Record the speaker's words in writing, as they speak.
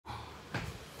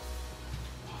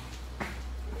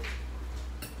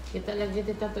Kita lagi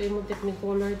tita to imong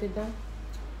technicolor tita.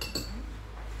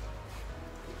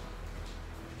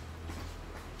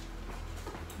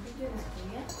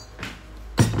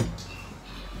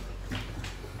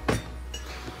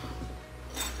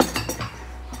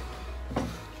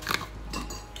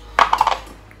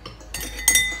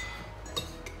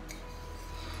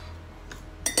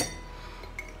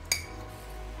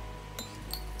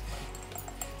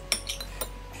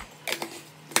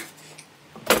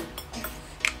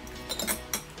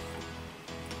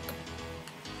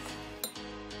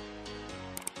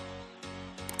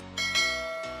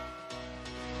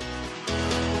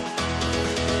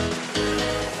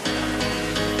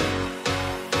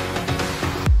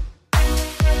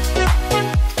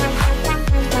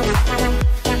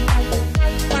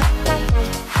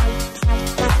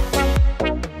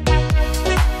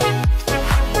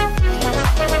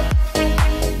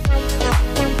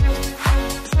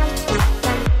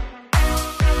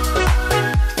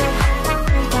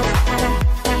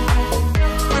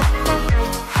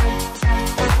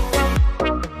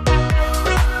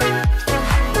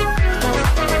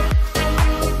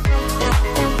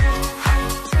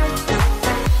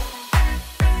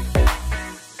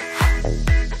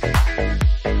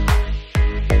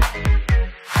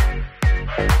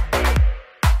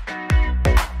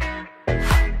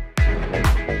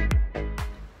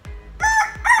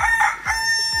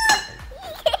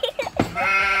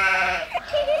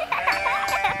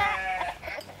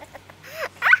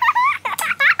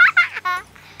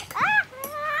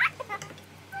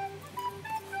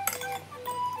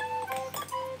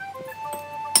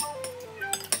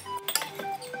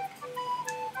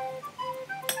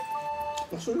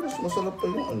 Actually, mas masarap pa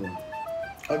yung ano,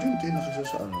 Argentina kasi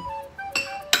sa ano,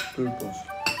 purpose.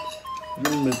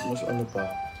 Yung meat, mas ano pa.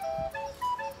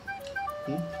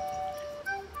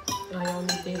 Ayaw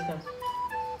ni tita.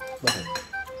 Bakit?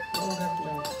 Magat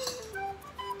daw.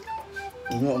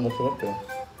 Yung nga, masarap eh.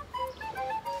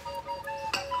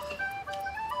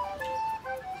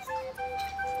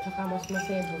 Saka mas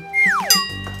masebo.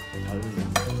 Ayun.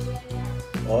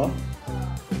 Oh?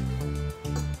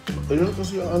 Ayun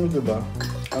kasi yung ano, diba?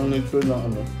 Ang nature ng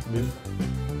ano, beef.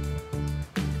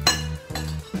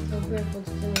 Sobrang po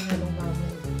sa sinahalong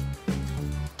baboy.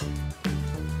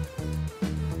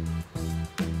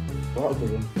 Baka ito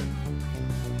rin.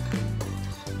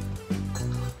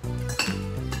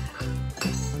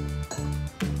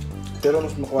 Pero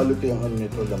mas ma-quality yung ano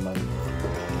nito, laman.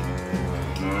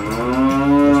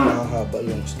 Mas nakahaba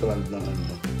yung strand ng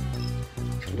ano.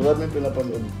 Grabe yung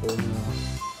pinapanood ko na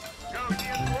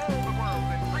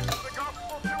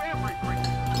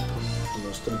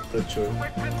street preacher.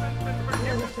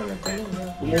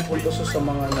 Pumupunta sa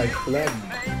mga nightclub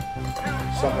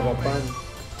sa harapan.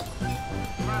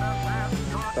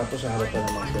 Tapos sa harapan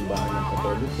ng mga simbahan ng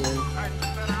Katoliko.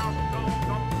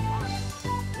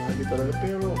 Grabe talaga.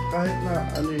 Pero kahit na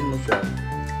ano yun mo siya,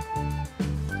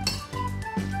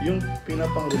 yung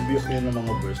pinapang-review niya ng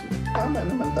mga verse, tama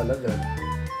naman talaga.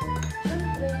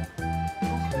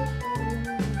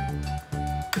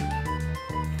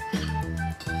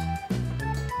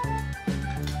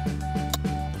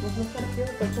 Masarap yung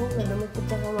kasunga na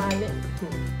magpapakawali.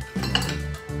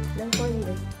 Lang ko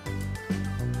hindi.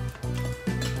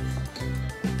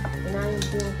 Pinayin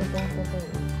ko yung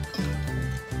pagkakataon.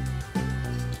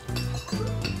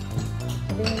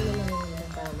 Sabihan mo naman yung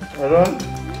natama. Aaron,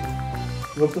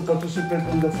 you have to participate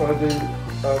in the Friday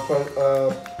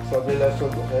lesson,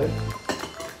 okay?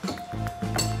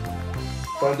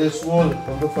 Friday school,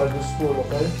 from the Friday school,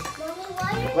 okay?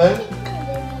 Okay?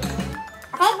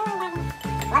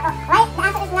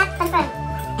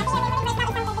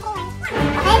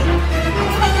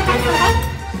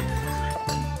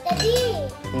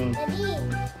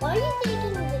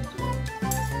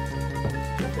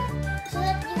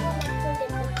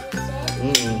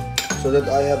 So that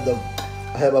I have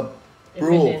a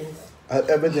proof, I have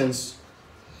evidence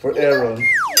for Aaron.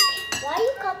 Why are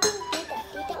you copying Tita?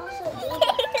 Tita also did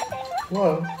that.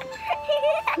 Well,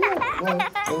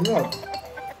 I'm not.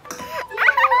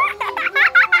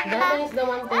 That is the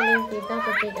one telling Tita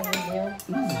to take a video.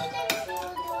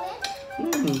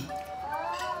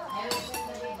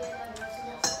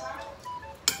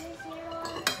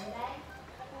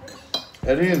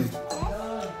 Erin,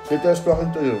 Tita is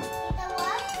talking to you.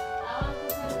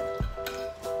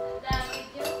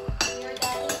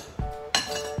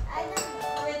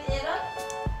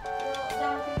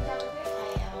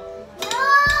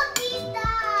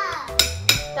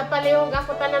 Tapalihog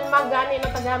ako tanan magani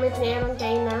na tagamit ni Aaron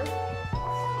kay na.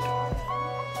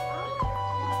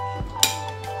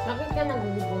 Bakit ka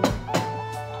nagulog?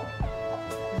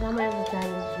 Kasama yung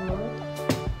challenge mo.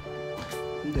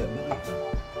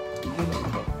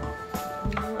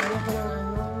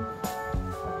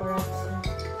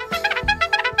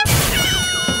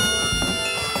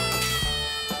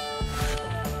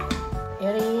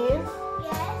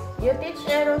 You teach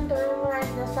Aaron to memorize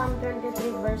the Psalm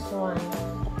 23 verse 1.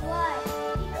 Why?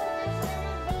 Because it's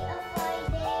gonna be a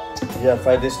Friday. Yeah,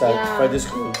 Friday start. Yeah. Friday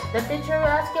school. The teacher will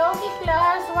ask you, okay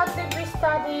class, what did we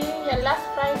study? Yeah, last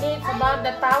Friday, it's about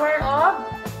the Tower of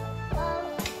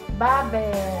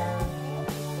Babel.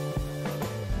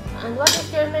 And what is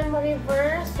your memory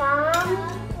verse? Psalm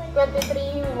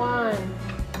 23:1.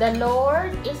 The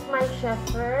Lord is my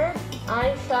shepherd,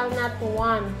 I shall not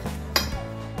want.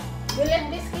 You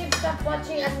let these kids stop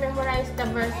watching and memorize the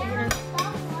verse.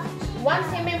 Stop watching. Once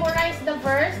you memorize the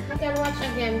verse, you can watch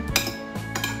again.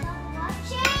 Stop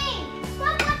watching.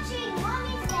 Stop watching.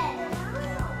 Mommy said.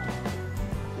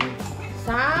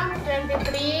 Psalm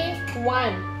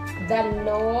 23:1. The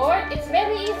Lord, it's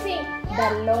very easy.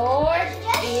 The Lord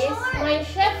is my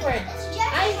shepherd.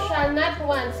 I shall not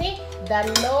want. See? The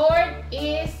Lord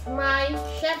is my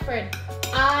shepherd.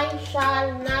 I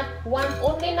shall not want.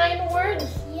 Only 9 words.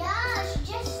 Yeah, it's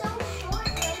just so short,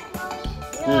 right, Mommy?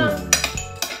 Yeah.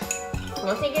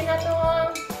 O, sige na to.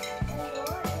 The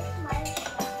Lord is my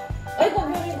shepherd. Ay, go,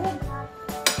 very good.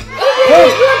 Ay,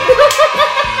 very good.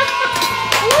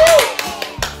 Woo!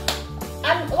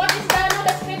 And what is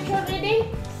the scripture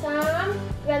reading? Psalm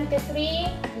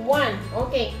 23:1.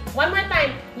 Okay, one more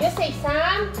time. You say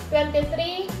Psalm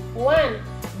 23:1.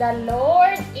 The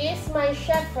Lord is my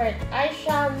shepherd. I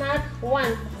shall not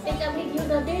want. Take a video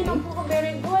na din. Ako,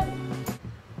 very good.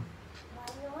 My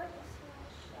Lord is my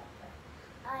shepherd.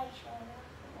 I shall not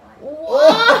want.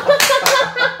 Wow!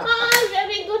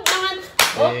 Very good naman.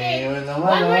 Okay. Ayun naman,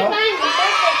 One more oh. time.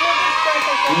 Perfect.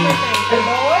 Perfect. One more time. The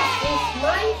Lord is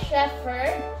my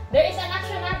shepherd. There is an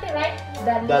action natin, right?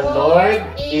 The Lord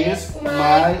is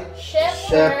my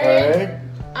shepherd.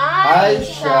 I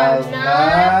shall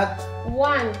not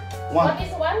want. want. What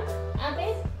is want,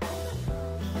 Ate?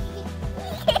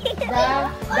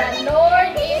 The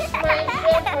Lord is my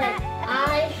shepherd.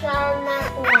 I shall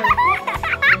not want.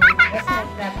 Let's have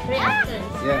that. 3 actions.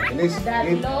 Yeah, finish.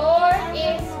 The Lord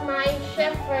is my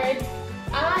shepherd.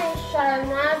 I shall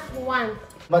not want.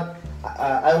 But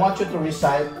I want you to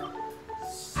recite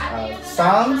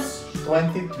Psalms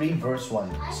 23 verse 1.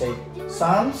 Say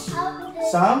Psalms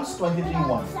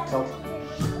 23:1. So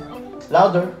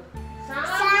louder.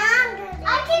 Psalm.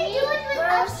 I can do it with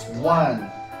us.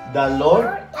 1. The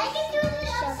Lord. I can do it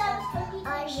with us.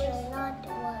 I shall not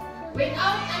want.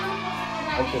 Without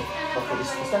Okay. Okay.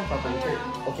 Stand properly.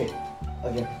 Okay.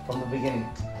 Again from the beginning.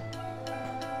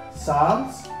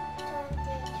 Psalms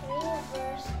 23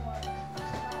 verse 1.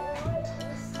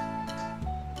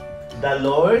 The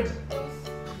Lord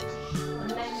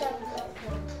I shall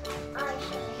not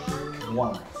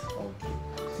want. Okay.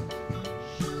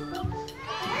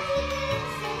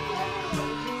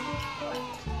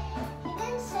 He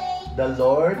didn't say. The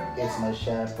Lord is my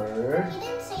shepherd. He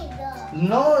didn't say the.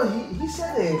 No, he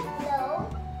said it. No.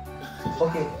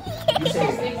 Okay. You say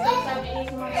it.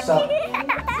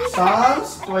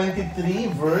 Psalms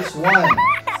 23 verse 1.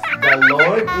 The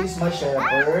Lord is my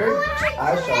shepherd.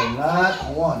 I shall not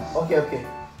want. Okay, okay.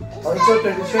 Oh, it's your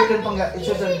turn. It's your turn, Pangga. It's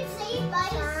your turn. He didn't say it by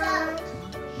himself.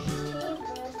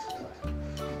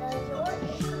 The Lord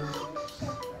is my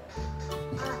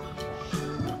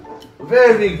shepherd.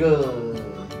 Very good.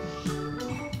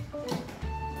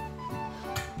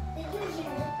 Did you hear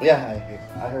it? Yeah,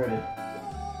 I heard it.